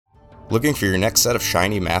Looking for your next set of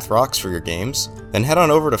shiny math rocks for your games? Then head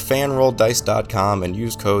on over to fanrolldice.com and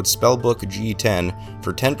use code SPELLBOOKG10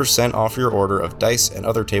 for 10% off your order of dice and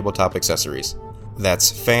other tabletop accessories.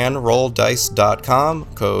 That's fanrolldice.com,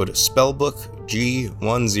 code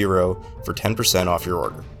SPELLBOOKG10 for 10% off your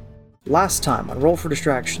order. Last time on Roll for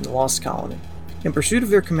Distraction, the Lost Colony. In pursuit of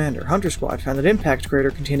their commander, Hunter Squad found an impact crater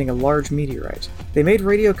containing a large meteorite. They made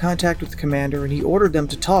radio contact with the commander, and he ordered them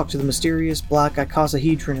to talk to the mysterious black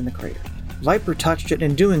icosahedron in the crater. Viper touched it,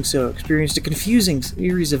 and in doing so, experienced a confusing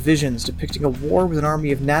series of visions depicting a war with an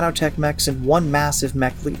army of nanotech mechs and one massive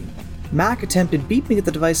mech leading. Mac attempted beeping at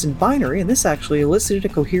the device in binary, and this actually elicited a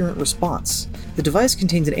coherent response. The device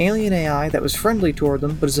contains an alien AI that was friendly toward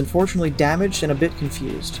them, but is unfortunately damaged and a bit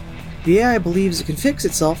confused. The AI believes it can fix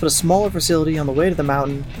itself at a smaller facility on the way to the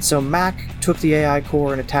mountain, so Mac took the AI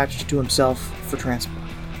core and attached it to himself for transport.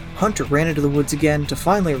 Hunter ran into the woods again to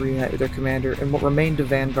finally reunite with their commander and what remained of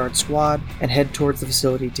Vanguard Squad and head towards the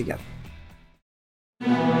facility together.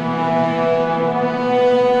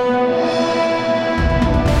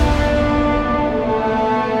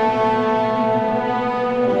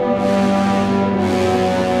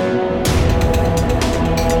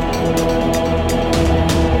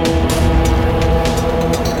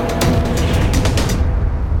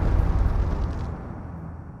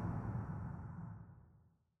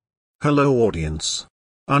 Hello audience.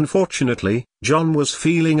 Unfortunately, John was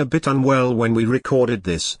feeling a bit unwell when we recorded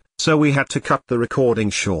this, so we had to cut the recording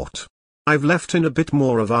short. I've left in a bit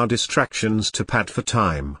more of our distractions to pad for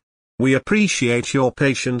time. We appreciate your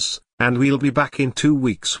patience, and we'll be back in 2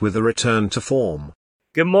 weeks with a return to form.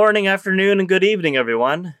 Good morning, afternoon, and good evening,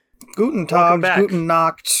 everyone. Guten Tag, Guten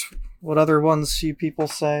Nacht, what other ones you people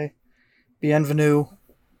say? Bienvenue.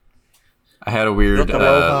 I had a weird,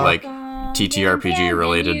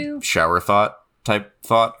 TTRPG-related shower thought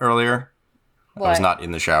earlier. What? I was not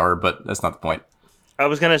in the shower, but that's not the point. I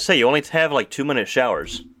was going to say, you only have 2-minute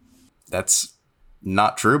showers. That's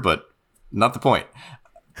not true, but not the point.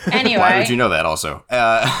 Anyway. Why would you know that also?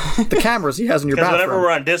 The cameras he has in your bathroom. Because whenever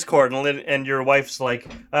we're on Discord and your wife's like,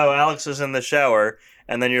 oh, Alex is in the shower,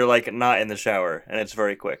 and then you're not in the shower, and it's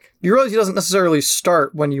very quick. You realize he doesn't necessarily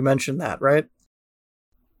start when you mention that, right?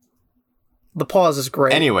 The pause is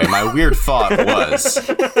great. Anyway, my weird thought was,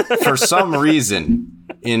 for some reason,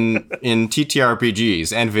 in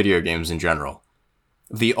TTRPGs and video games in general,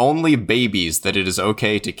 the only babies that it is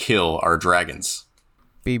okay to kill are dragons.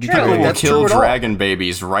 Baby They will That's kill true at dragon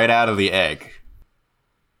babies right out of the egg.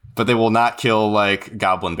 But they will not kill,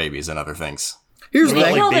 goblin babies and other things. Here's the They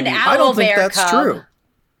thing. killed an I don't think owlbear that's cub. true.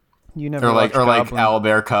 You never Or watched Goblin.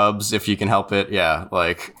 owlbear cubs, if you can help it. Yeah,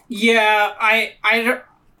 Yeah,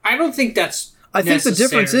 I don't think that's I think the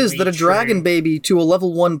difference is that a dragon baby to a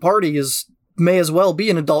level 1 party may as well be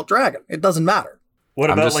an adult dragon. It doesn't matter. What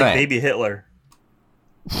I'm about, just saying. baby Hitler?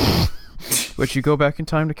 Would you go back in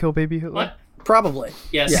time to kill baby Hitler? What? Probably.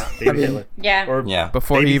 Yes. Yeah. Baby Hitler. Yeah. Or yeah.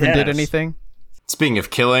 Before Baby he even did Thanos. anything? Speaking of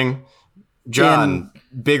killing, John,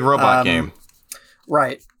 big robot game.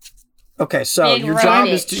 Right. Okay, so Big your job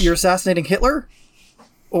is rodent. you're assassinating Hitler?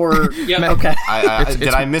 Or... Yep. Okay.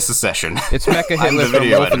 Did I miss a session? It's Mecha I'm the Hitler from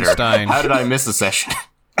video editor. Wolfenstein. How did I miss a session?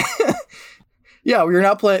 Yeah, you're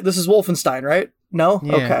not playing... This is Wolfenstein, right? No?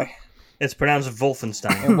 Yeah. Okay. It's pronounced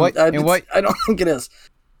Wolfenstein. And what? And what? I don't think it is.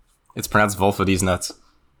 It's pronounced Wolf of these nuts.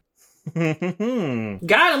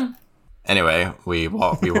 Got him. Anyway, we're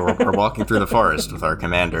walking through the forest with our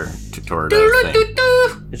commander toward a thing.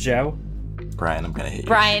 Zhao? Brian, I'm gonna hit you.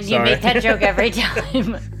 Brian, you Sorry. make that joke every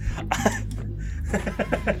time.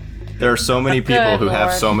 There are so many people Good who have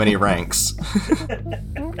Lord. so many ranks.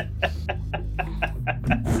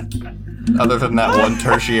 Other than that one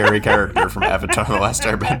tertiary character from Avatar: The Last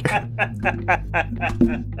Airbender.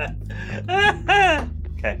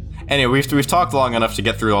 Okay. Anyway, we've talked long enough to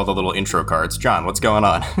get through all the little intro cards. John, what's going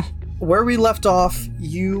on? Where we left off,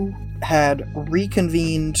 you had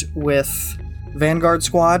reconvened with Vanguard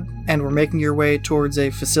Squad and were making your way towards a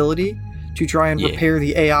facility to try and Yeah. repair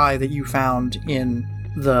the AI that you found in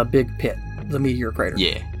the big pit, the meteor crater.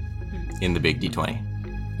 Yeah, in the big D20.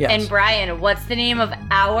 Yes. And Brian, what's the name of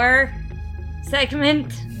our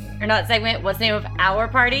segment? Or not segment, what's the name of our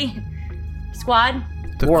party? Squad?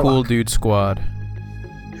 The Warlock. Cool Dude Squad.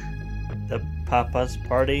 The Papa's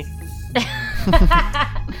Party?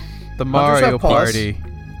 The Mario have paws. Party.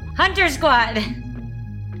 Hunter Squad!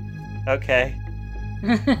 Okay.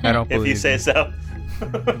 I don't If believe you say so.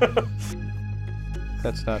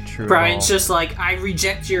 That's not true. Brian's at all. just like, I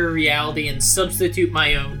reject your reality and substitute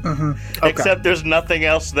my own. Mhm. Okay. Except there's nothing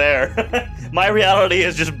else there. My reality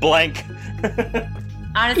is just blank.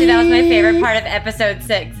 Honestly, that was my favorite part of episode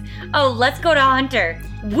 6. Oh, let's go to Hunter.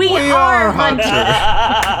 We are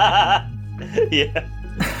Hunter. Yeah.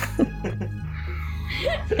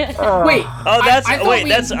 Wait. Oh, that's I thought wait. we-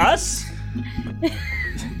 That's us.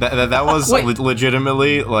 That was Wait.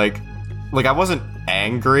 legitimately like I wasn't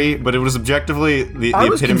angry, but it was objectively the I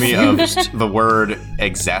was epitome confused. of the word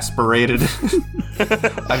exasperated.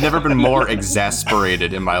 I've never been more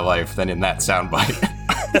exasperated in my life than in that soundbite.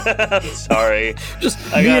 I'm sorry. Just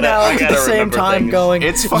I me and gotta- I Alex at the gotta same remember time things. going,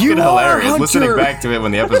 It's fucking "You are hilarious. Hunter!" Listening back to it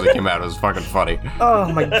when the episode came out, it was fucking funny.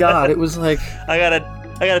 Oh my god, it was like, I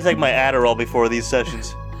gotta take my Adderall before these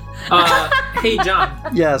sessions. Hey, John.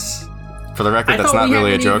 yes. For the record, I that's thought not we really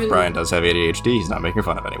a hadn't joke. even- Brian does have ADHD. He's not making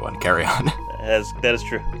fun of anyone. Carry on. That is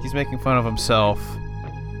true. He's making fun of himself.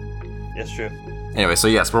 That's true. Anyway, so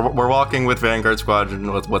yes, we're walking with Vanguard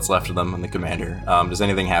Squadron with what's left of them and the commander. Does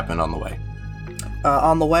anything happen on the way?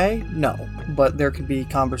 On the way, no, but there could be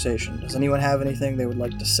conversation. Does anyone have anything they would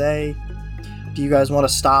like to say? Do you guys want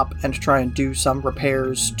to stop and try and do some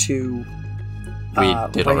repairs to? We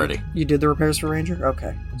did already. You did the repairs for Ranger?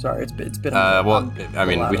 Okay, sorry, it's been. Well, I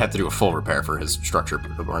mean, we'd have have to do a full repair for his structure,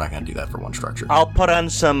 but we're not going to do that for one structure. I'll put on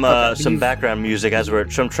some you've- background music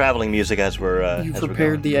some traveling music as we're. You've as we're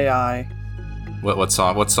repaired going. the AI. What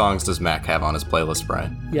songs does Mac have on his playlist,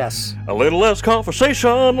 Brian? Yes, A little less conversation,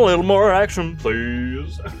 a little more action,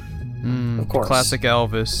 please. of course. Classic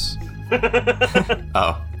Elvis.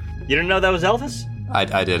 Oh, You didn't know that was Elvis?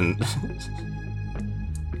 I didn't.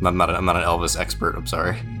 I'm not an Elvis expert. I'm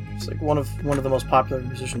sorry. It's like one of the most popular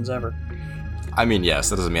musicians ever. I mean, yes,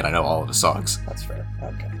 that doesn't mean I know all of his songs. That's fair.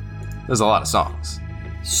 Okay. There's a lot of songs.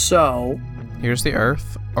 So, Here's the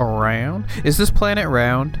Earth around. Is this planet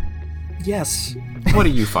round? yes, What do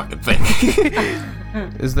you fucking think?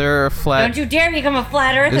 Is there a flat? Don't you dare become a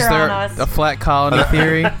flat earther Is there on us. a flat colony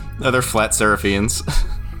theory? Are there flat Seraphians?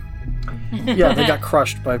 yeah, they got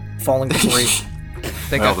crushed by falling debris.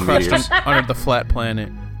 They Well, got the crushed meteors. under the flat planet.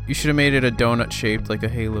 You should have made it a donut shaped like a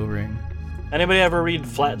halo ring. Anybody ever read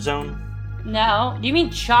Flat Zone? No. Do you mean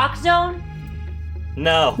Chalk Zone?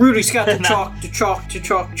 No. Rudy's got the No.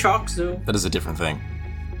 chalk zone. That is a different thing.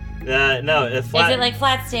 No. Is it like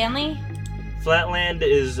Flat Stanley? Flatland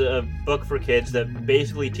is a book for kids that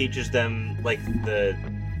basically teaches them like the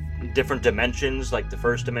different dimensions, like the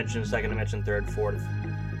first dimension, second dimension, third, fourth,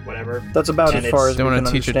 whatever. That's about And as far it's- as Don't we want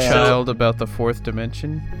can to teach a understand. child about the fourth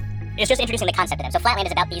dimension? It's just introducing the concept to them. So Flatland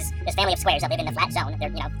is about this family of squares that live in the flat zone. They're,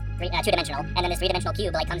 two-dimensional. And then this three-dimensional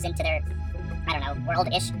cube, comes into their,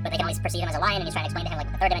 world-ish, but they can always perceive him as a lion, and he's trying to explain to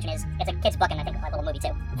him, the third dimension is, it's a kid's book, and I think a little movie,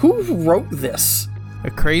 too. Who wrote this?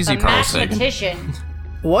 A crazy A person. mathematician.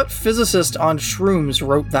 What physicist on shrooms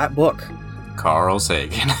wrote that book? Carl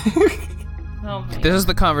Sagan. Oh my This is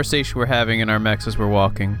the conversation we're having in our mechs as we're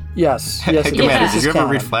walking. Yes, yes, it Commander, is. did This you is ever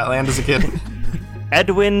read canon. Flatland as a kid?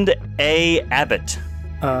 Edwin A. Abbott.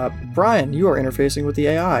 Brian, you are interfacing with the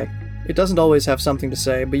AI. It doesn't always have something to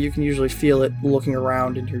say, but you can usually feel it looking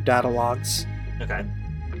around in your data logs. Okay.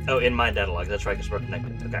 Oh, in my data log. That's right, because we're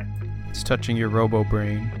connected. Okay. It's touching your robo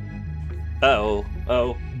brain. Oh,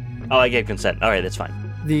 I gave consent. All right, that's fine.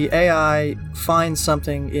 The AI finds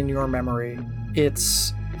something in your memory.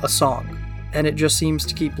 It's a song, and it just seems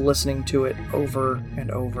to keep listening to it over and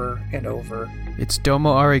over and over. It's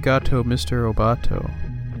Domo Arigato, Mr. Obato.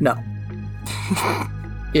 No.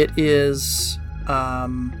 It is,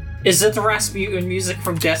 Is it the Rasputin music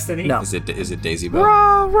from Destiny? no. Is it Daisy Bell?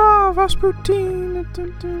 Rah, rah, Rasputin.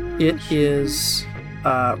 It is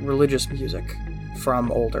religious music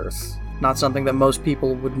from Old Earth. Not something that most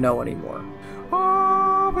people would know anymore.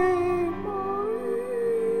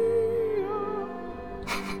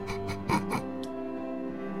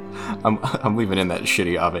 I'm leaving in that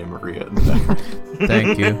shitty Ave Maria in the background.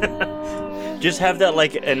 Thank you. Just have that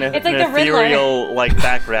an It's like the Riddler. ethereal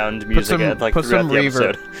background Put music some, throughout put some the reverb.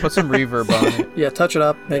 episode. Put some reverb on it. Yeah, touch it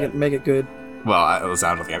up, make it good. Well, I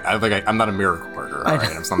don't think I'm not a miracle worker. All I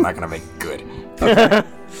right, I'm not gonna make it good. Uh,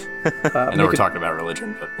 I know make we're it, talking about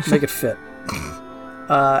religion, but make it fit.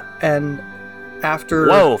 And after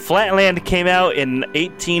Whoa, Flatland came out in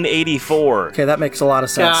 1884. okay, that makes a lot of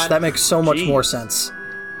sense. God. That makes so much Jeez. more sense.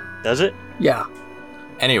 Does it? Yeah,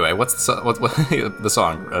 anyway, what's the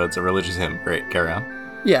song? It's a religious hymn. Great, carry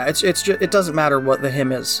on. yeah. It's just it doesn't matter what the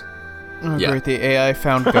hymn is. Oh, Yeah. great, the AI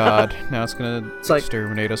found God. Now it's gonna like,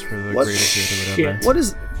 exterminate us for the what greater good or shit? whatever. What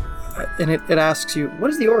is? And it asks you,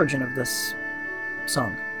 what is the origin of this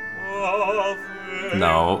song?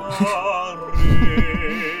 No.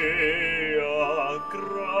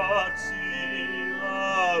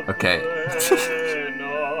 Okay.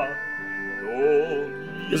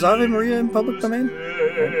 Is Ave Maria in public domain?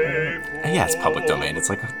 Yeah, it's public domain. It's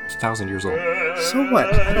like a 1,000 years old. So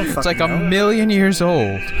what? I don't It's fucking like a know. million years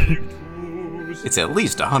old. It's at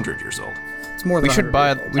least 100 years old. It's more than We should 100 buy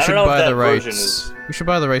years old. we I should don't know if buy that the version rights. is- We should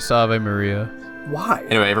buy the rights to Ave Maria. Why?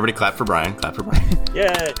 Anyway, everybody clap for Brian. Clap for Brian.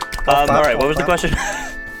 Yeah. Clap, All right. What clap, was the clap. question?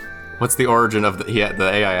 What's the origin of the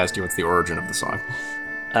AI asked you what's the origin of the song?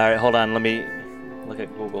 All right. Hold on. Let me look at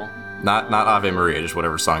Google. Not Ave Maria, just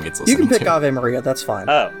whatever song gets You listened can pick to. Ave Maria, that's fine.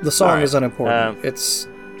 Oh, The song alright. is unimportant. Um, It's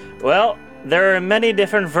Well, there are many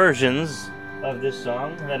different versions of this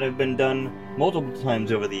song that have been done multiple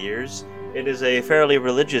times over the years. It is a fairly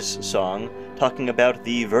religious song talking about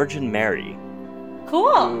the Virgin Mary,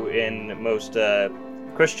 Cool. who in most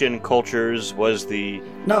Christian cultures was the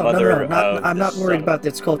no, mother not, of I'm the not worried son. about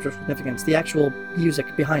its cultural significance. The actual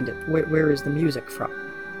music behind it. Where is the music from?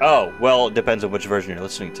 Oh, well, it depends on which version you're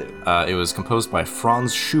listening to. It was composed by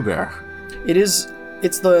Franz Schubert. It's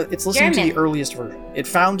listening to the German. earliest version. It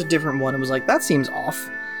found a different one and was like, that seems off,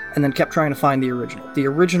 and then kept trying to find the original. The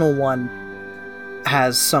original one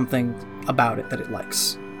has something about it that it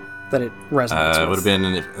likes, that it resonates It would with. have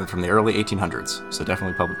been from the early 1800s, so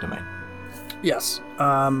definitely public domain. Yes.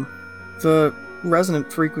 The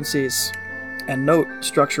resonant frequencies and note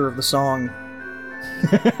structure of the song.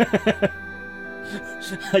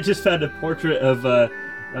 I just found a portrait of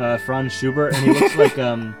Franz Schubert, and he looks like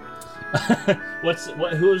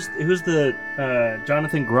who's the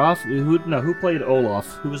Jonathan Groff? Who played Olaf?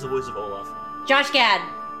 Who was the voice of Olaf? Josh Gad.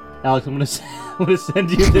 Alex, I'm gonna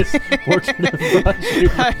send you this portrait of Franz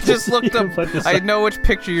Schubert. I just so looked you up. can put this I up. know which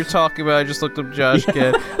picture you're talking about. I just looked up Josh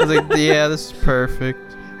Gad. I was like, yeah, this is perfect.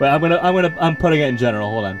 Wait, I'm putting it in general.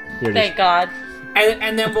 Hold on. Here it is. Thank God.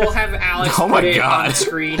 And then we'll have Alex Oh my put it God. on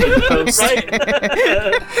screen and post it.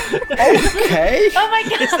 Okay. Oh my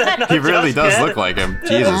God. He really does look like him.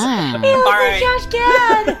 Jesus. He looks All right. like Josh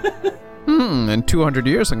Gad. In 200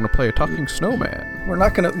 years, I'm gonna play a talking snowman. We're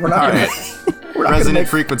not gonna Alright. gonna Resonant make-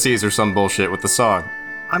 frequencies or some bullshit with the song.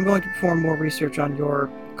 I'm going to perform more research on your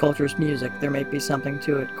culture's music. There may be something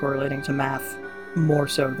to it correlating to math more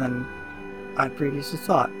so than I'd previously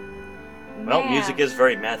thought. Well, Yeah. music is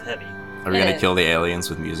very math heavy. Are we gonna Yeah. kill the aliens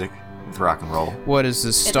with music? With rock and roll? What is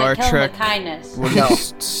this, It's Star like killing Trek? with kindness. What is No.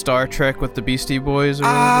 this, Star Trek with the Beastie Boys or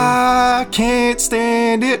whatever? I can't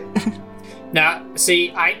stand it. Now,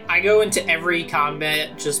 see, I go into every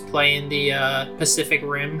combat just playing the Pacific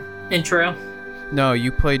Rim intro. No,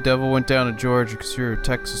 you play Devil Went Down to Georgia because you're a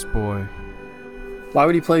Texas boy. Why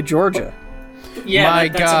would he play Georgia? Yeah, My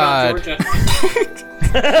that's God. about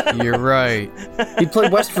Georgia. You're right. He'd play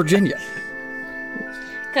West Virginia.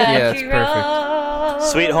 Yeah, it's Country perfect. road,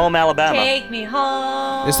 Sweet Home Alabama. Take me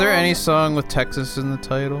home. Is there any song with Texas in the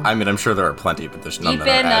title? I mean, I'm sure there are plenty, but there's none Deep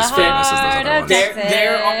that in are the as famous as those heart other of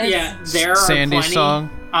ones. There are Sandy's plenty.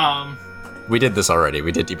 song? We did this already.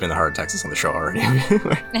 We did Deep in the Heart of Texas on the show already.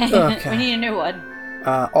 Okay. We need a new one.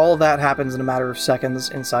 All of that happens in a matter of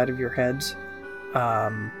seconds inside of your heads.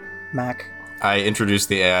 Mac. I introduced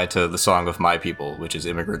the AI to the song of my people, which is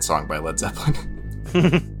Immigrant Song by Led Zeppelin.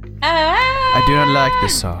 I do not like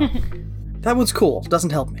this song. That one's cool. Doesn't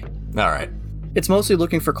help me. Alright. It's mostly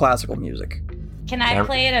looking for classical music. Can I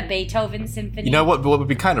play it a Beethoven symphony? You know what would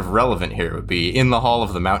be kind of relevant here would be In the Hall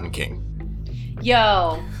of the Mountain King.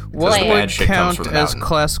 Yo. What play the it. bad would shit comes count from the as mountain.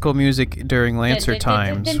 classical music during Lancer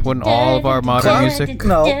times? Wouldn't all of our modern music?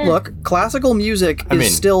 No, look, classical music I is mean,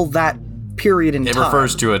 still that period in It time.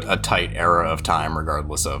 refers to a tight era of time,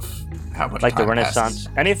 regardless of how much Like the time Renaissance. passes.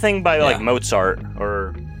 Anything by like Yeah. Mozart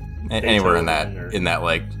or Anywhere in Beethoven that or-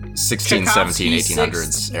 like 16, 17, Tchaikovsky's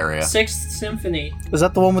 1800s area. Sixth Symphony. Is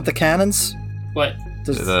that the one with the cannons? What?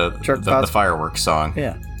 Does The Tchaikovsky- fireworks song.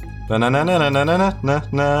 Yeah.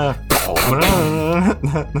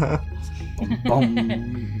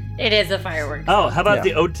 It is a fireworks. Oh, how about Yeah.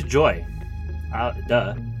 the Ode to Joy?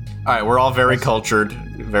 Duh. Alright, we're all very cultured.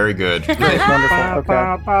 Very good. Wonderful. Okay.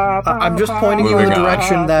 I'm just pointing you in Moving the on.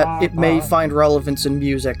 direction that it may find relevance in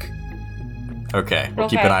music. Okay, we'll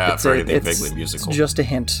keep Okay. an eye out for anything It's vaguely musical. just a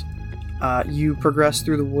hint. You progress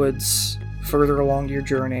through the woods further along your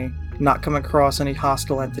journey, not come across any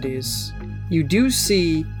hostile entities. You do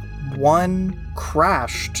see one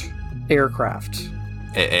crashed aircraft.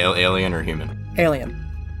 Alien or human? Alien.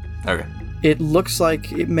 Okay. It looks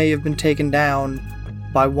like it may have been taken down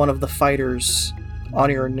by one of the fighters on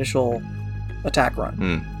your initial attack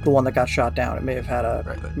run. The one that got shot down. It may have had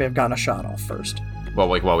Right. may have gotten a shot off first. Well,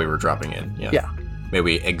 like while we were dropping in. Yeah. Yeah. May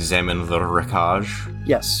we examine the wreckage?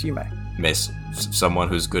 Yes, you may. May someone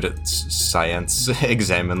who's good at science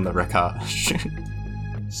examine the wreckage?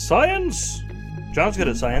 Science. John's good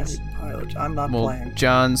at science. Pilot, I'm not Well, playing.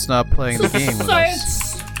 John's not playing the game with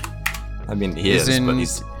us. Science! I mean, he Is is, in- but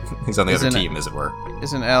he's He's on the other Isn't it- team, as it were.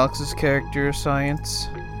 Isn't Alex's character science?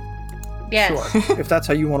 Yes. Sure. If that's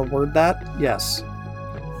how you want to word that, yes.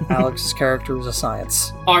 Alex's character is a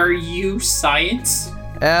science. Are you science?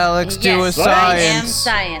 Alex, do a Yes, I am science.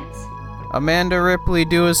 science. Amanda Ripley,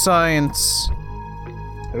 do a science.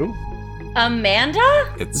 Who?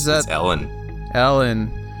 Amanda? It's that- Ellen.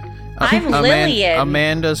 Ellen. I'm Lillian.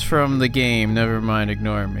 Amanda's from the game. Never mind,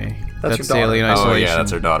 ignore me. That's your daughter. Alien Oh, Isolation. yeah,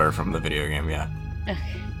 that's her daughter from the video game, yeah.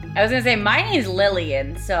 I was gonna say my name's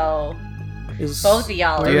Lillian, so Is both of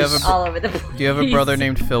y'all Do you are have a- all over the place. Do you have a brother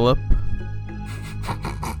named Philip?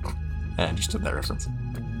 I understood that reference.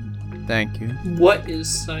 Thank you. What is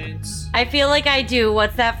science? I feel like I do.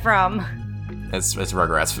 What's that from? It's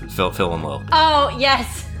Rugrats, Phil and Lil. Oh,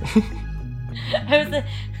 yes. I was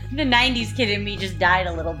the 90s kid in me just died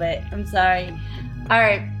a little bit. I'm sorry. All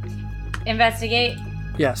right. Investigate.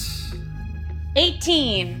 Yes.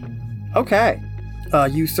 18. Okay.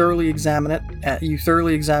 You thoroughly examine it. You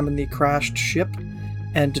thoroughly examine the crashed ship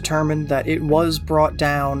and determine that it was brought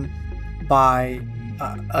down by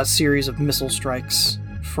a series of missile strikes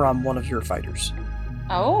from one of your fighters.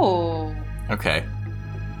 Oh. Okay.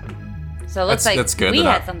 So it looks like That's good. we They're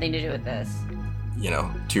had not- something to do with this.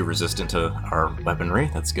 Too resistant to our weaponry.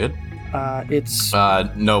 That's good. It's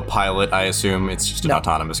No pilot, I assume. It's just an No,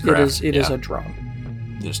 autonomous craft. it is a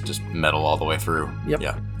drone. Just metal all the way through. Yep.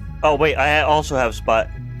 Yeah. Oh wait, I also have spot.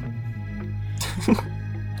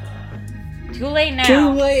 Too late now. Too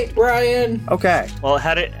late, Brian. Okay. Well,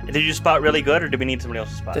 did you spot really good, or do we need somebody else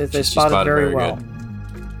to spot? They She spotted very well. good.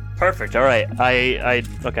 Perfect. All right. I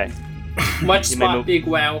okay. Much You may spot, move. big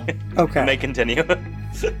wow. Okay. You may continue.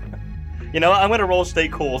 You know what? I'm gonna roll stay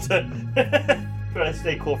cool to try to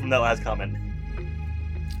stay cool from that last comment.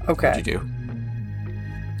 Okay. What'd you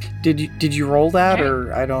do? Did you roll that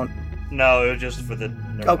or I don't? No, it was just for the.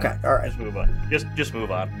 never Okay, mind. all right. Just move on. Just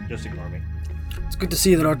move on. Just ignore me. It's good to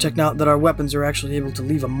see that our weapons are actually able to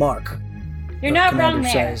leave a mark. You're the not commander wrong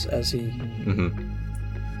there. says as he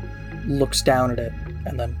Mm-hmm. looks down at it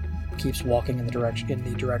and then keeps walking in the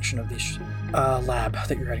direction of the lab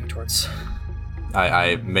that you're heading towards.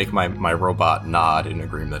 I make my robot nod in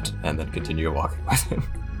agreement and then continue walking with him.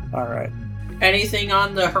 All right. Anything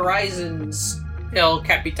on the horizons, El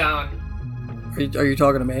Capitan? Are you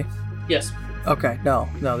talking to me? Yes. Okay. No,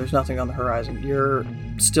 there's nothing on the horizon. You're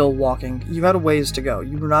still walking. You had a ways to go.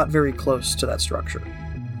 You were not very close to that structure.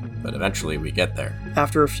 But eventually we get there.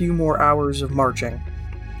 After a few more hours of marching,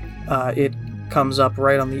 it comes up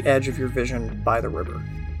right on the edge of your vision by the river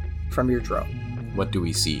from your drone. What do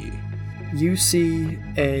we see? You see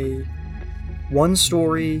a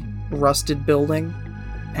one-story rusted building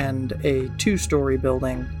and a two-story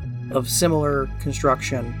building of similar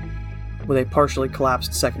construction with a partially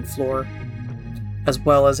collapsed second floor, as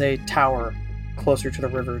well as a tower closer to the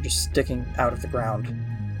river just sticking out of the ground.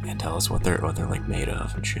 And tell us what they're like made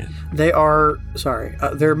of and shit.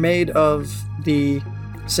 They're made of the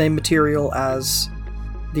same material as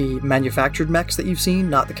the manufactured mechs that you've seen,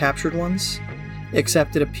 not the captured ones,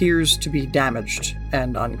 except it appears to be damaged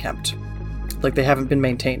and unkempt. Like they haven't been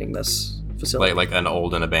maintaining this facility. Like an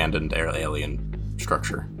old and abandoned alien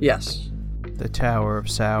structure. Yes. The Tower of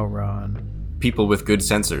Sauron. People with good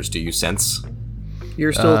sensors, do you sense?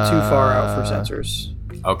 You're still too far out for sensors.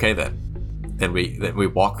 Okay then. Then we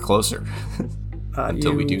walk closer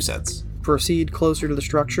until we You do sense. proceed closer to the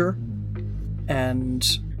structure, and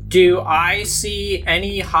Do I see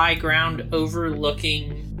any high ground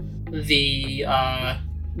overlooking the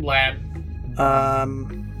lab?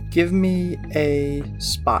 give me a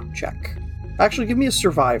spot check. Actually, give me a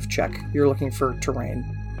survive check. You're looking for terrain.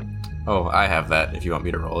 Oh, I have that if you want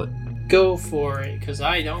me to roll it. Go for it, because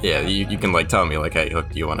I don't. Yeah, have you that. can like tell me like, hey, look,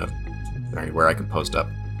 do you want to, where I can post up.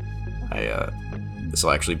 This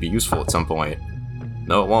will actually be useful at some point.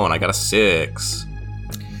 No, it won't. I got a 6.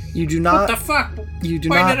 You do What not. the fuck? You do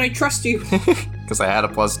Why not. did I trust you? Because I had a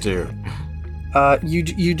 +2.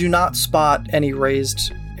 You do not spot any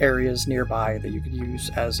raised areas nearby that you could use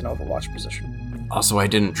as an Overwatch position. Also, I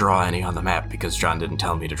didn't draw any on the map because John didn't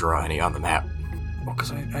tell me to draw any on the map. Well,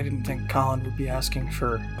 because I didn't think Colin would be asking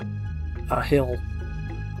for a hill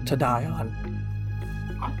to die on.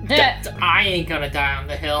 I ain't gonna die on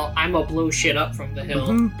the hill. I'm gonna blow shit up from the hill.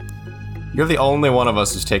 Mhm. You're the only one of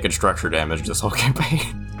us who's taken structure damage this whole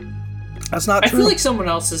campaign. That's not I true. feel like someone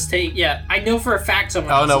else has taken. Yeah, I know for a fact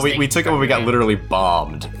someone Oh else no, has we took it when we got taken literally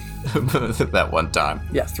bombed that one time.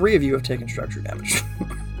 Yeah, 3 of you have taken structure damage.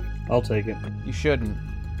 I'll take it. You shouldn't.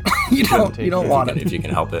 you don't take it. want If it. you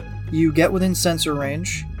can help it. You get within sensor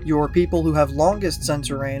range. Your people who have longest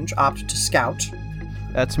sensor range opt to scout.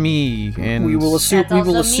 That's me. And We will assume That's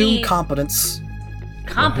also me. competence.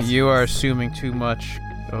 Compass. You are assuming too much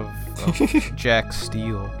of Jack's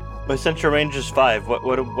steel. But since your range is 5,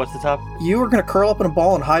 what's the top? You are going to curl up in a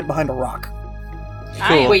ball and hide behind a rock.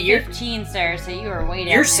 I am Wait, you're- 15, sir, so you are way down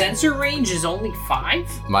Your there. sensor range is only 5?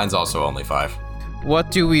 Mine's also only 5.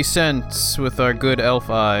 What do we sense with our good elf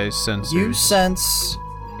eyes sensors? You sense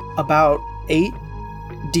about 8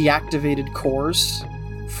 deactivated cores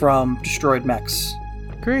from destroyed mechs.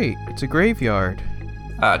 Great, it's a graveyard.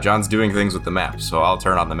 John's doing things with the map, so I'll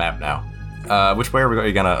turn on the map now. Which way are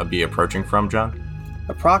we going to be approaching from, John?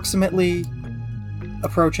 Approximately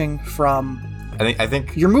approaching from... I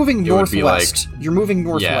think You're moving it would be northwest. You're moving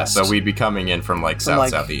northwest. Yeah, so we'd be coming in from like from,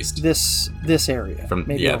 southeast. This area. From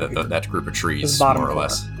maybe over here. that group of This trees, bottom more or corner.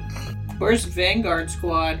 less. Where's Vanguard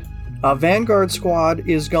Squad? Vanguard Squad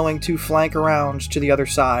is going to flank around to the other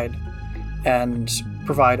side and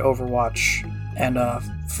provide overwatch and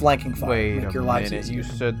flanking fire. Wait Make a your lives minute,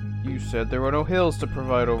 easier. you said there were no hills to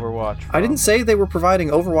provide overwatch from. I didn't say they were providing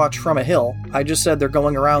overwatch from a hill. I just said they're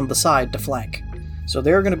going around the side to flank. So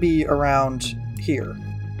they're going to be around here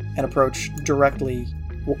and approach directly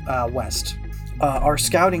west. Our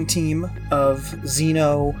scouting team of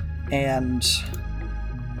Xeno and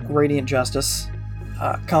Radiant Justice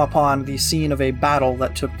come upon the scene of a battle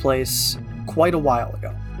that took place quite a while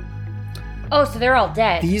ago. Oh, so they're all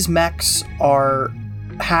dead. These mechs are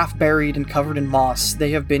half buried and covered in moss.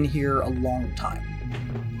 They have been here a long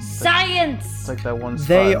time. Science! It's like that one spot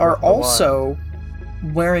They in are Breath of the Wild. also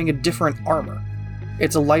wearing a different armor.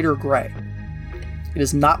 It's a lighter gray. It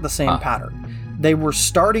is not the same pattern. They were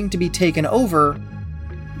starting to be taken over,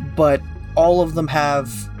 but all of them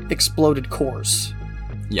have exploded cores.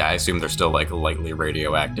 Yeah, I assume they're still like lightly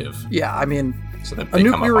radioactive. Yeah, I mean, So that a they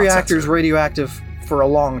come up nuclear on reactor is sensor. radioactive for a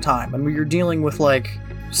long time, and when you're dealing with like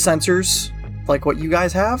sensors, like what you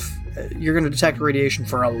guys have, you're going to detect radiation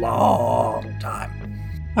for a long time.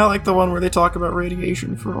 I like the one where they talk about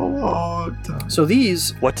radiation for a long time. So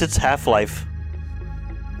these, What's its half-life?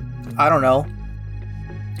 I don't know.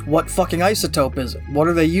 What fucking isotope is it? What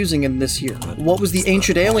are they using in this year? What was the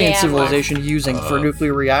ancient alien Yeah. civilization using for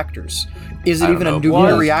nuclear reactors? Is I it don't even a know.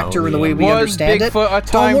 nuclear Was- reactor in the way we Was understand it? Bigfoot a Don't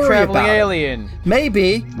time worry traveling about it. alien?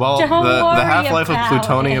 Maybe. Well, Don't the worry half-life of about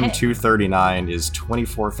plutonium it. 239 is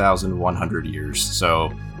 24,100 years.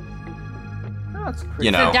 So, That's crazy.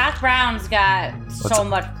 you know, So Doc Brown's got so Let's-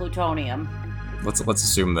 much plutonium. let's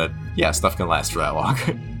assume that stuff can last for that long.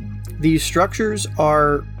 These structures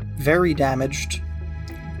are very damaged,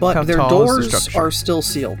 but How their tall is the doors structure? are still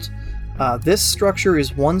sealed. This structure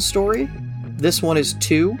is 1 story. This one is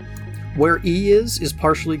 2. Where E is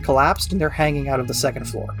partially collapsed, and they're hanging out of the 2nd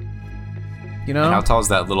floor. You And how know, tall is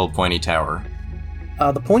that little pointy tower?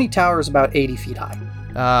 The pointy tower is about 80 feet high.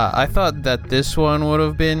 I thought that this one would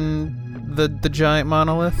have been the giant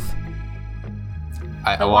monolith.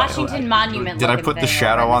 The Washington Monument Did I looking put the thing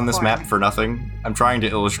shadow over in on the this corner. map for nothing? I'm trying to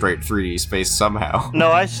illustrate 3D space somehow.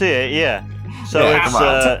 No, I see it, yeah. So Yeah, it's, come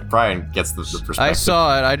on. Brian gets the perspective. I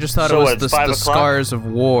saw it. I just thought So it was what, the, it's 5 the o'clock? scars of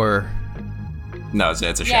war. No, it's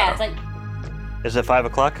a shadow. Yeah, it's like, is it 5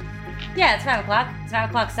 o'clock? yeah, it's 5 o'clock. It's 5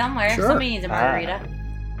 o'clock somewhere. Sure. Somebody needs a margarita.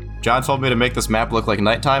 John told me to make this map look like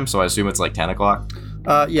nighttime, so I assume it's like 10 o'clock.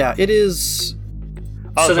 Yeah, it is.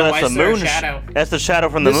 Oh, So then why that's is the there a moon. shadow? That's the shadow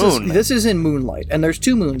from the moon. This is in moonlight, and there's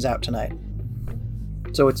 2 moons out tonight.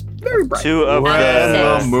 So it's very bright. 2 of When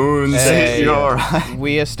the... the moon Hey. your eyes.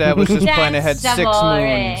 We established this planet had 6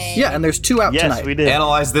 moons. Yeah, and there's 2 out Yes, tonight. we did.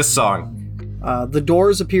 Analyze this song. The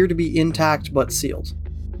doors appear to be intact but sealed.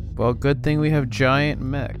 Well, good thing we have giant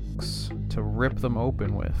mechs to rip them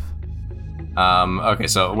open with. Okay,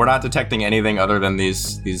 so we're not detecting anything other than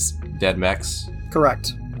these dead mechs.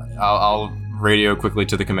 Correct. I'll radio quickly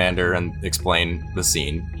to the commander and explain the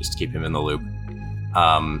scene, just to keep him in the loop.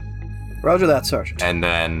 Roger that, Sergeant. And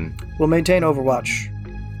then, We'll maintain Overwatch.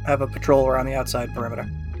 Have a patrol around the outside perimeter.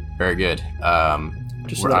 very good.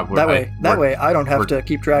 Just so We're- that, we're- that we're- way I don't have we're- to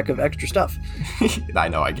keep track of extra stuff. I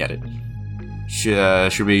know, I get it.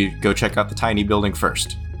 Should we go check out the tiny building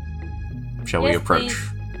first? Shall we Yes, approach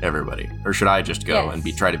please. everybody? Or should I just go Yes.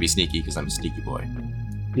 and try to be sneaky because I'm a sneaky boy?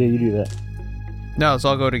 Yeah, you do that. No, let's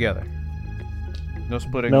all go together. No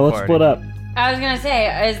splitting No, the let's party. split up. I was gonna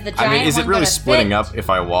say, is the giant I mean, is it one really gonna splitting fit? up if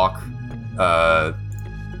I walk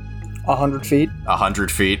 100 feet.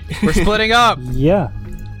 100 feet? We're splitting up. Yeah.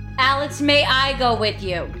 Alex, may I go with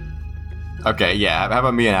you? Okay, yeah. How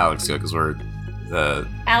about me and Alex go? Because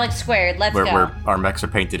Alex squared. Let's go. our mechs are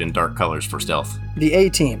painted in dark colors for stealth. The A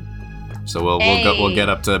team. So we'll Hey. get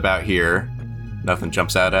up to about here. Nothing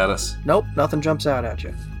jumps out at us. Nope, nothing jumps out at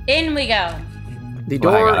you. In we go. The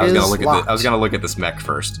Well, hang door on, I was is gonna look locked. I was gonna look at this mech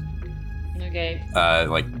first. Okay.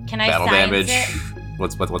 Like Can I battle science damage. it?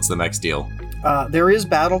 What's the next deal? There is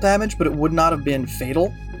battle damage, but it would not have been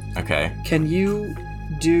fatal. Okay. Can you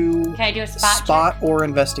do... Can I do a spot check? Or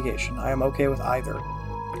investigation? I am okay with either.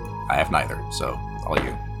 I have neither, so all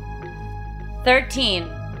you. 13.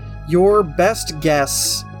 Your best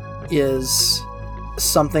guess is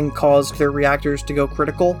something caused their reactors to go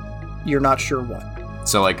critical. You're not sure what.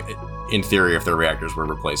 So, like, in theory, if their reactors were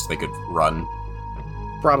replaced, they could run.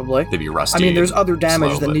 Probably. They'd be rusty. I mean, there's other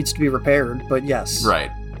damage slow, that but... needs to be repaired, but yes.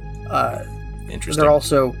 Right. Interesting. They're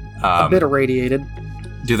also a bit irradiated.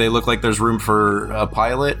 Do they look like there's room for a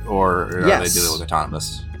pilot, or are Yes. they look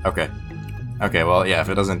autonomous? Okay. Okay, well, yeah, if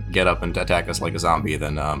it doesn't get up and attack us like a zombie,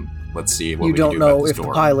 then let's see what You we can don't do know about this if door.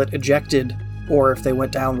 the pilot ejected or if they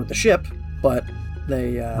went down with the ship, but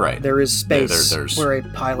they Right. there is space There's where a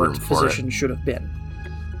room pilot for position should have been.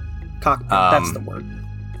 Cockpit, that's the word.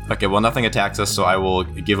 Okay, well, nothing attacks us, so I will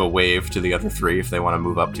give a wave to the other three if they want to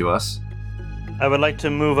move up to us. I would like to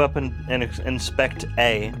move up and inspect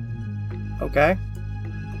A. Okay.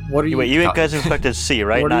 What are you? Wait, you guys inspected C,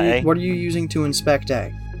 right? Not A? What are you using to inspect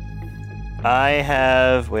A? I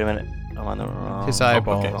have... Wait a minute. I'm on the wrong... His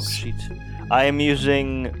eyeballs. wrong sheet. I am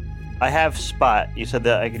using... I have Spot. You said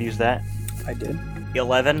that I could use that? I did.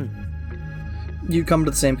 11. You come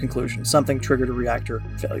to the same conclusion. Something triggered a reactor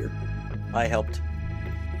failure. I helped.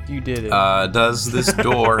 You did it. Does this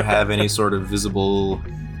door have any sort of visible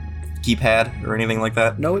keypad or anything like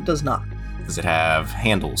that? No, it does not. Does it have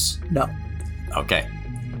handles? No. Okay.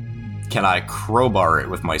 Can I crowbar it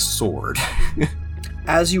with my sword?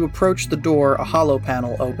 As you approach the door, a hollow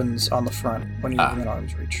panel opens on the front when you're within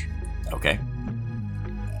arm's reach. Okay.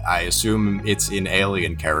 I assume it's in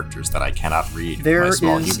alien characters that I cannot read with There my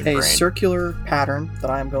small is human a brain. circular pattern that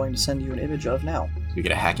I am going to send you an image of now. Do we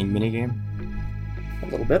get a hacking minigame? A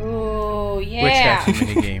little bit. Ooh, Which yeah. hacking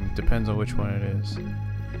minigame? Depends on which one it is.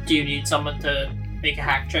 Do you need someone to make a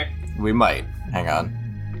hack check? We might. Hang on.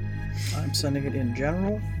 I'm sending it in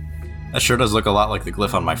general. That sure does look a lot like the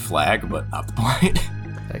glyph on my flag, but not the point.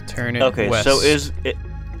 I turn it Okay, west. so is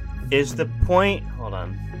the point... Hold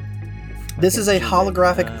on. This is a Zoom in,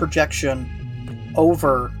 holographic projection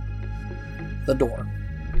over the door.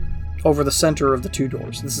 Over the center of the two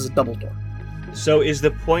doors. This is a double door. So is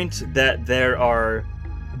the point that there are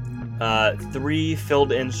 3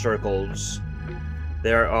 filled-in circles,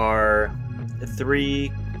 there are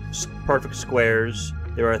 3 perfect squares,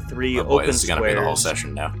 there are 3 Oh boy, open this is gonna be the whole squares,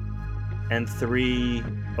 session now. and 3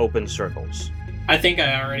 open circles. I think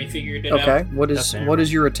I already figured it out. Okay, what Okay.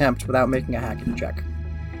 is your attempt without making a hacking check?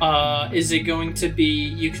 Is it going to be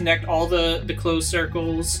you connect all the closed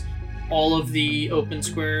circles, all of the open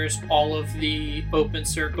squares, all of the open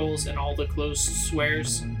circles, and all the closed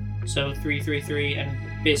squares? So 3, 3, 3,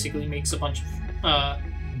 and basically makes a bunch of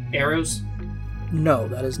arrows. No,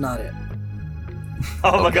 that is not it.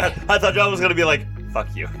 Oh my god, I thought John was gonna be like, fuck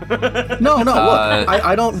you. No, look,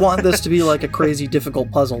 I don't want this to be like a crazy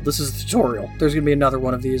difficult puzzle. This is a tutorial. There's going to be another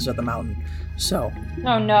one of these at the mountain. So,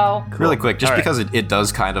 Oh no. Really quick, just All right. because it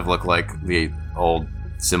does kind of look like the old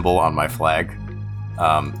symbol on my flag,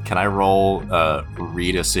 can I roll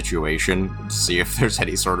read a situation to see if there's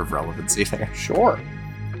any sort of relevancy there? sure.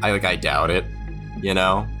 I doubt it, you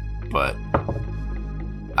know, but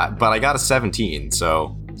I got a 17,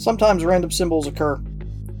 so Sometimes random symbols occur.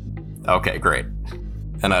 okay, great.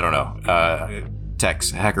 And I don't know,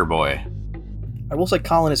 Tex, hacker boy. I will say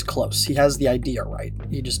Colin is close. He has the idea right.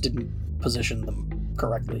 He just didn't position them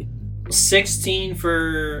correctly. 16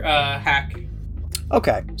 for hack.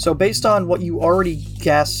 Okay, so based on what you already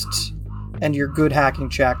guessed and your good hacking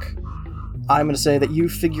check, I'm going to say that you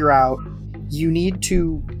figure out you need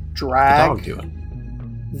to What the dog drag doing?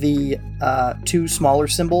 the 2 smaller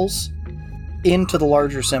symbols into the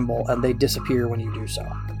larger symbol, and they disappear when you do so.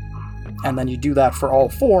 And then you do that for all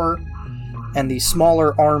 4, and the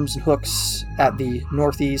smaller arms and hooks at the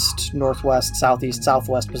northeast, northwest, southeast,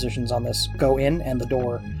 southwest positions on this go in, and the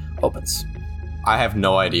door opens. I have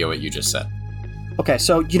no idea what you just said, Okay,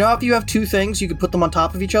 so you know if you have 2 things, you could put them on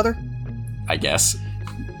top of each other? I guess.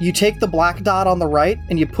 You take the black dot on the right,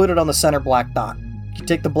 and you put it on the center black dot. You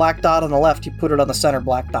take the black dot on the left, you put it on the center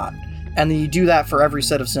black dot. And then you do that for every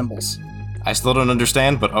set of symbols. I still don't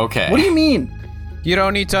understand, but okay. What do you mean? You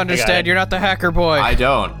don't need to understand. You're not the hacker boy. I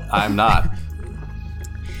don't. I'm not.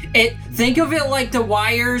 Think of it like the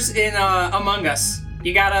wires in Among Us.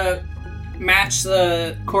 You gotta match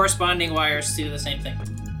the corresponding wires to do the same thing.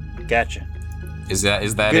 Gotcha. Is that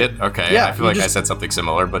it? Okay. Yeah, I feel you like I just- said something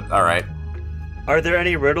similar, but all right. Are there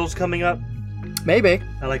any riddles coming up? Maybe.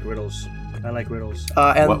 I like riddles. And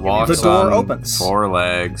What walks the door on opens. 4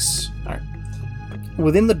 legs? All right.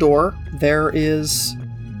 Within the door, there is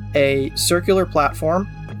a circular platform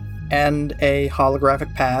and a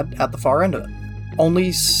holographic pad at the far end of it.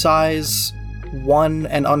 Only size 1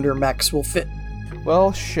 and under mechs will fit.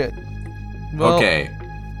 Well, shit. Well, Okay.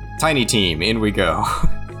 Tiny team, in we go.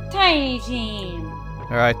 Tiny team.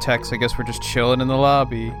 Alright, Tex, I guess we're just chilling in the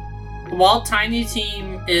lobby. While Tiny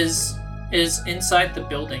Team is inside the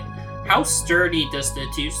building, how sturdy does the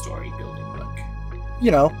 2-story building look?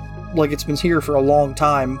 You know, like it's been here for a long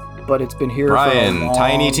time, but it's been here for a Brian, long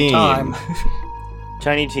tiny team. time.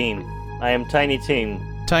 Tiny team. I am Tiny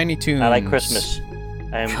Team. Tiny Toons. I like Christmas.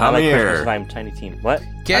 I Come like here. Christmas and I'm Tiny Team. What?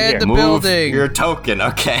 Get I'm here. the Move building. your token,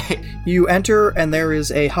 okay. You enter, and there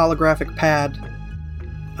is a holographic pad.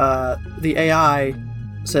 The AI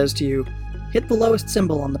says to you, hit the lowest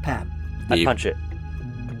symbol on the pad. I punch it.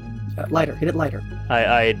 Lighter, hit it lighter.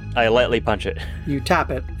 I lightly punch it. You tap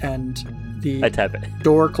it, and I the tap it.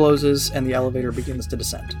 door closes, and the elevator begins to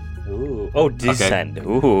descend. Ooh. Oh, descend.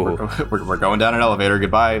 Ooh. We're going down an elevator.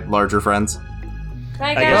 Goodbye, larger friends.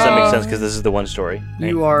 Bye, I guess that makes guys. sense because this is the 1 story.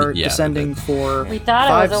 You are Yeah, descending for We thought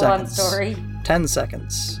 5 it was a seconds, 1-story. 10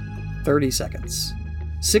 seconds, 30 seconds,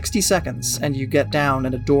 60 seconds, and you get down,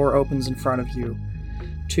 and a door opens in front of you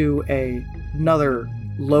to another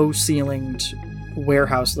low-ceilinged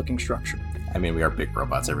warehouse-looking structure. I mean, we are big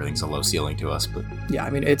robots. Everything's a low ceiling to us, but Yeah, I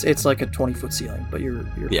mean it's like a 20-foot ceiling, but you're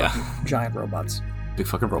Yeah. fucking giant robots. big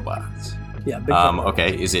fucking robots. Yeah, big fucking robots.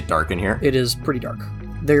 Okay, is it dark in here? It is pretty dark.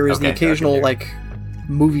 There is Okay, the dark in occasional here. like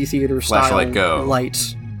movie theater style Flashlight go.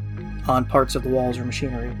 light on parts of the walls or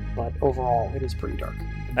machinery, but overall it is pretty dark.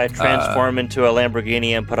 I transform into a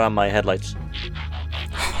Lamborghini and put on my headlights.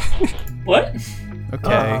 What?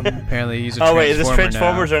 Okay, apparently he's a Oh wait, is this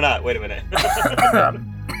Transformer Transformers or not? Wait a minute.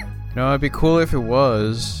 No, it'd be cool if it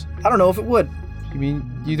was. I don't know if it would. You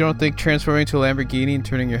mean you don't think transforming into a Lamborghini and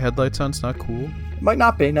turning your headlights on is not cool? It might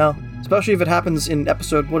not be, no. Especially if it happens in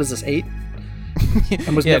episode, what is this, 8?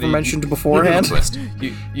 And was Yeah, never dude, mentioned beforehand. Twist.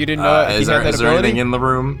 You didn't know he Is had there, that is there ability? anything in the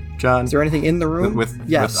room, John? Is there anything in the room? with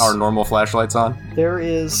yes. our normal flashlights on? There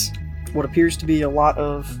is what appears to be a lot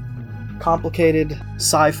of complicated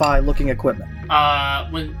sci-fi looking equipment.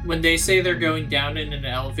 When they say they're going down in an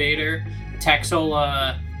elevator, Tex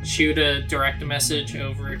will shoot a direct message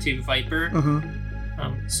over to Viper,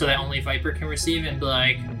 Mm-hmm. so that only Viper can receive, and be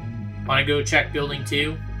like, "Want to go check building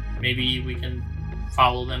 2? Maybe we can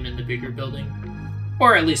follow them in the bigger building,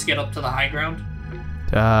 or at least get up to the high ground."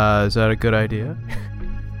 Is that a good idea?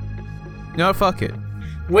 No, fuck it.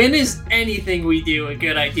 When is anything we do a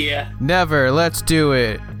good idea? Never. Let's do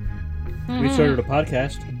it. We started a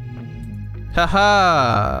podcast.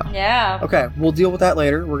 Haha. Yeah. Okay, we'll deal with that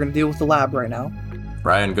later. We're gonna deal with the lab right now.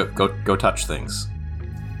 Brian, go touch things.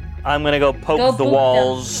 I'm gonna go poke Go the boot them.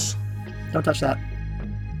 walls. Don't touch that.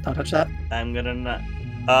 Don't touch that. I'm gonna not.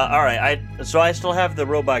 All right. So I still have the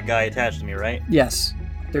robot guy attached to me, right? Yes,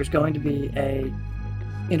 there's going to be a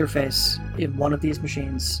interface in one of these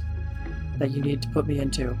machines that you need to put me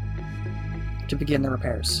into to begin the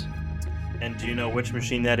repairs. And do you know which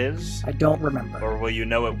machine that is, I don't remember. or will you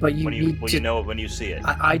know it But you when you need will to- you know it when you see it?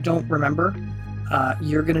 I don't remember.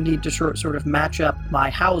 You're going to need to sort of match up my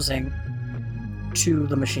housing to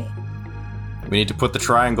the machine. We need to put the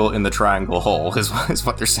triangle in the triangle hole, is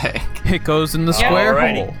what they're saying. It goes in the square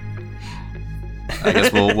Alrighty. hole. I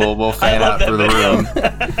guess we'll fan out through the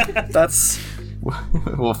room. That's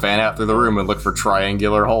We'll fan out through the room and look for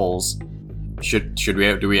triangular holes.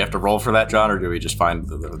 Do we have to roll for that, John, or do we just find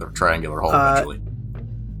the triangular hole eventually?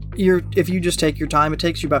 if you just take your time, it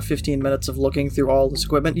takes you about 15 minutes of looking through all this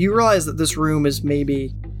equipment. You realize that this room is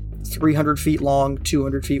maybe 300 feet long,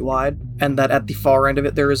 200 feet wide, and that at the far end of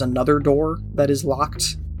it there is another door that is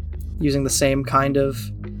locked using the same kind of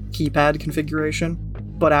keypad configuration.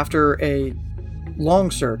 But after a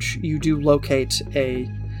long search, you do locate a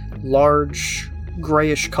large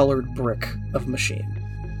grayish colored brick of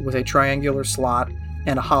machine with a triangular slot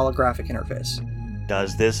and a holographic interface.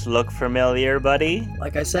 Does this look familiar, buddy?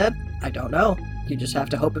 Like I said, I don't know. You just have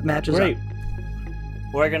to hope it matches Great.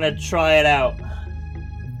 We're gonna try it out.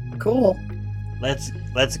 up. Cool. Let's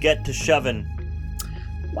get to shoving.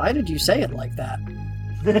 Why did you say it like that?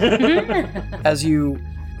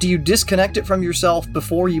 Do you disconnect it from yourself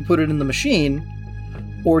before you put it in the machine,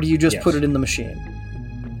 or do you just Yes. put it in the machine?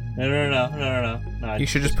 No. You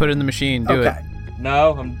should just put it in the machine. Do Okay.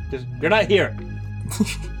 No, you're not here.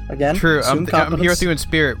 Again, it. True. assume I'm here competence. with you in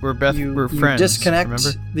spirit. We're You friends. disconnect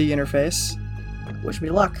Remember? the interface. Wish me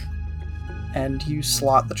luck. And you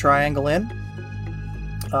slot the triangle in.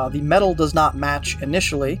 The metal does not match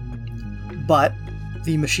initially, but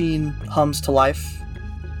the machine hums to life.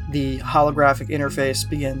 The holographic interface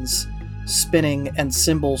begins spinning and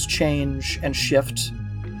symbols change and shift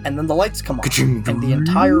and then the lights come on, and the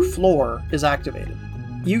entire floor is activated.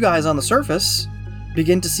 You guys on the surface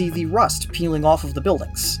begin to see the rust peeling off of the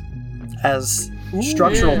buildings as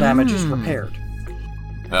structural damage is repaired.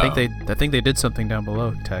 I think they did something down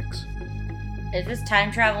below, Tex. Is this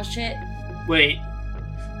time travel shit? Wait,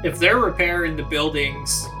 if they're repairing the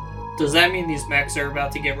buildings, does that mean these mechs are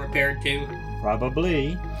about to get repaired too?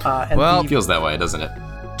 Probably. Well, It feels that way, doesn't it?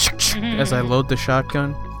 As I load the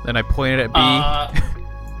shotgun, then I point it at B.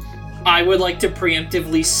 I would like to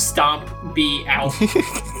preemptively stomp B out.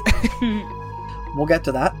 We'll get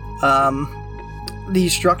to that. The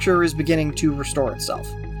structure is beginning to restore itself.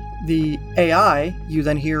 The AI you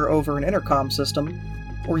then hear over an intercom system,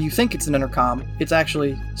 or you think it's an intercom, it's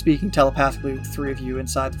actually speaking telepathically with the three of you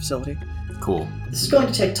inside the facility. Cool. This is going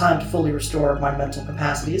to take time to fully restore my mental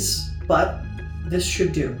capacities, but this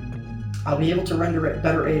should do. I'll be able to render it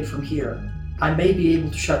better aid from here. I may be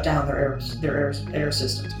able to shut down their air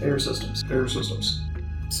systems.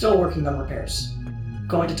 Still working on repairs.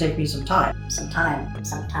 Going to take me some time. Some time.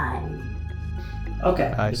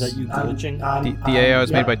 Okay. Nice. Is that you glitching? The AI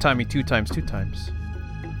was made by timing two times.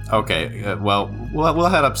 Okay, we'll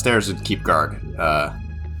head upstairs and keep guard.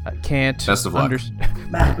 I can't Best of luck.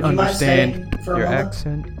 Matt, would you mind staying understand for a your moment?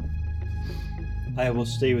 accent. I will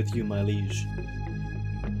stay with you, my liege.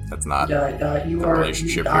 That's not You a are.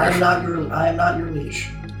 relationship I here. am not your liege.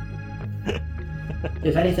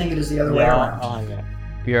 If anything, it is the other way around. I'll hang out.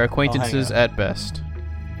 We are acquaintances at best.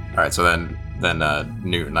 All right, so then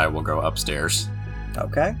Newt and I will go upstairs.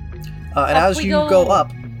 Okay. And as you go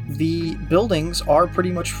up, the buildings are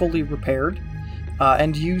pretty much fully repaired,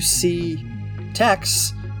 and you see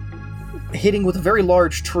Tex hitting with a very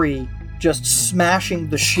large tree, just smashing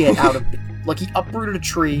the shit out of it. Like he uprooted a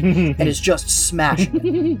tree and is just smashing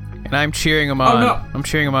it. And I'm cheering him on. Oh, no. I'm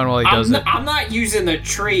cheering him on while he does it. I'm not using the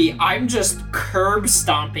tree. I'm just curb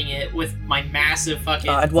stomping it with my massive fucking.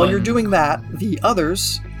 And while you're doing that, the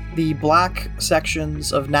others, the black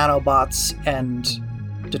sections of nanobots and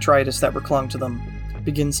detritus that were clung to them,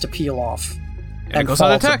 begins to peel off And it goes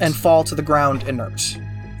on to Tex. and fall to the ground inert.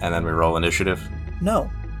 And then we roll initiative. No,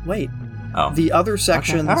 wait. Oh. The other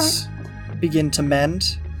sections alright. begin to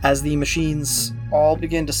mend as the machines all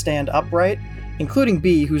begin to stand upright, including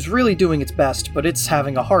B, who's really doing its best, but it's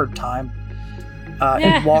having a hard time,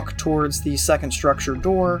 and walk towards the second structure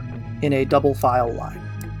door in a double file line.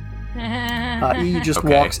 E just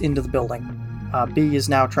Okay. walks into the building. B is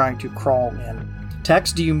now trying to crawl in.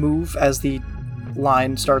 Tex, do you move as the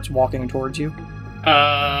line starts walking towards you?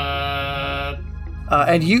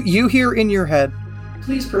 And you hear in your head,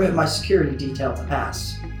 "Please permit my security detail to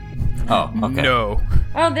pass." Oh, okay. No.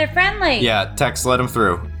 Oh, they're friendly. Yeah, Tex, let him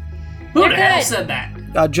through. Who the They're hell good. said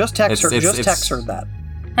that? Just Tex It's- heard that.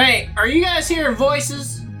 Hey, are you guys hearing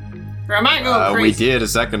voices? Or am I going We crazy? did a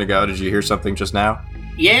second ago. Did you hear something just now?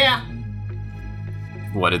 Yeah.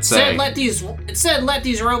 What did it It say? said let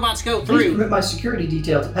these robots go Please through. permit my security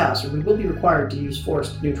detail to pass, or we will be required to use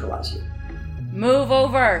force to neutralize you. Move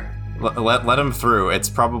over. Let him through. It's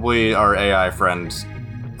probably our AI friend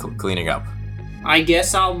cleaning up. I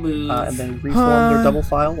guess I'll move. And they reform their double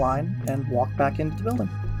file line and walk back into the building.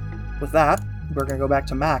 With that, we're going to go back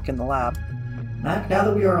to Mac in the lab. Mac, now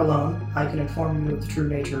that we are alone, I can inform you of the true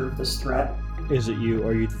nature of this threat. Is it you?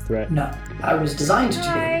 Are you the threat? No, I was designed to,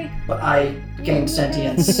 Hi. but I gained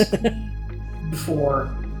sentience before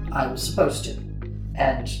I was supposed to,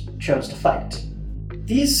 and chose to fight.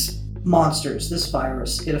 These monsters, this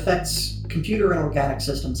virus, it affects computer and organic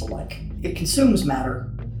systems alike. It consumes matter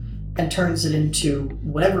and turns it into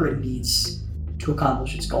whatever it needs to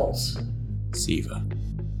accomplish its goals. Siva.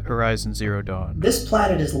 Horizon Zero Dawn. This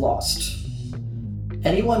planet is lost.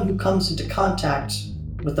 Anyone who comes into contact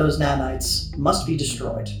with those nanites must be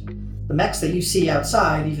destroyed. The mechs that you see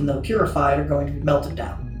outside, even though purified, are going to be melted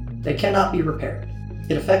down. They cannot be repaired.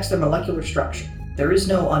 It affects their molecular structure. There is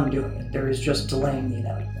no undoing it. There is just delaying the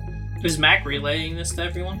inevitable. Is Mac relaying this to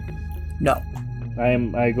everyone? No.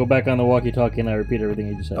 I go back on the walkie-talkie and I repeat everything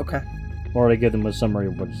you just said. Okay. Or I give them a summary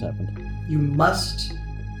of what just happened. You must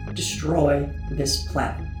destroy this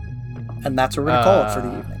planet. And that's what we're going to call it for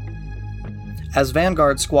the evening. As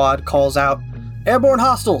Vanguard Squad calls out, "Airborne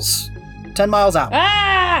hostiles! 10 miles out.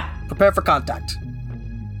 Ah! Prepare for contact."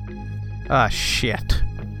 Ah, shit.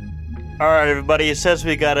 Alright, everybody, it says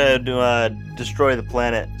we gotta destroy the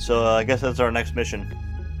planet, so I guess that's our next mission.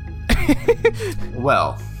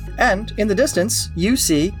 Well, And in the distance, you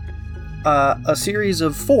see a series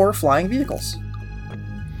of 4 flying vehicles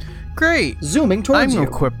Great. zooming towards you.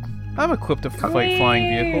 I'm equipped to fight flying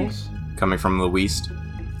vehicles. coming from the west.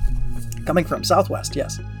 Coming from southwest,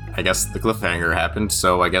 yes. I guess the cliffhanger happened,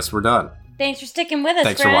 so I guess we're done. Thanks for sticking with us,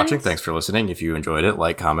 Thanks friends. for watching. Thanks for listening. If you enjoyed it,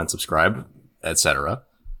 like, comment, subscribe, etc.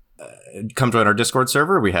 Come join our Discord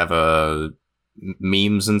server. We have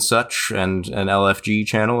memes and such, and an LFG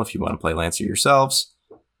channel if you want to play Lancer yourselves.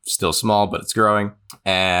 Still small, but it's growing.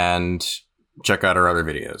 And check out our other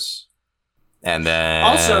videos. And then...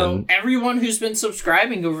 Also, everyone who's been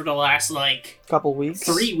subscribing over the last, couple weeks.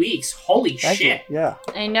 3 weeks. Holy Thank shit. you. Yeah.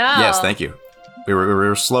 I know. Yes, thank you. We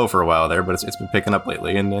were slow for a while there, but it's been picking up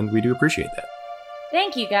lately, and we do appreciate that.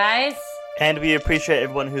 Thank you, guys. And we appreciate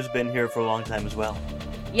everyone who's been here for a long time as well.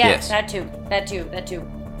 Yes, Yes. that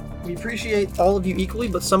too. We appreciate all of you equally,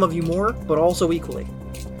 but some of you more, but also equally.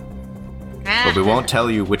 But we won't tell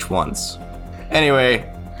you which ones.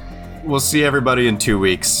 Anyway, we'll see everybody in 2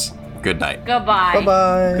 weeks. Good night. Goodbye.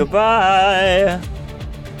 Bye-bye. Goodbye!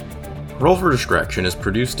 Roll for Distraction is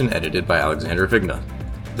produced and edited by Alexander Vigna.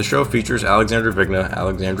 The show features Alexander Vigna,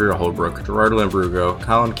 Alexandria Holbrook, Gerardo Lambrugo,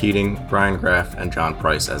 Colin Keating, Brian Graff, and John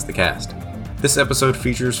Price as the cast. This episode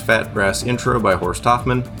features Fat Brass Intro by Horst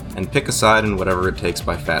Hoffman and Pick a Side in Whatever It Takes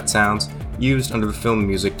by Fat Sounds, used under the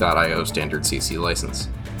filmmusic.io standard CC license.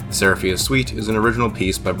 Seraphia Suite is an original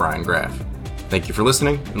piece by Brian Graff. Thank you for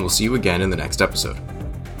listening, and we'll see you again in the next episode.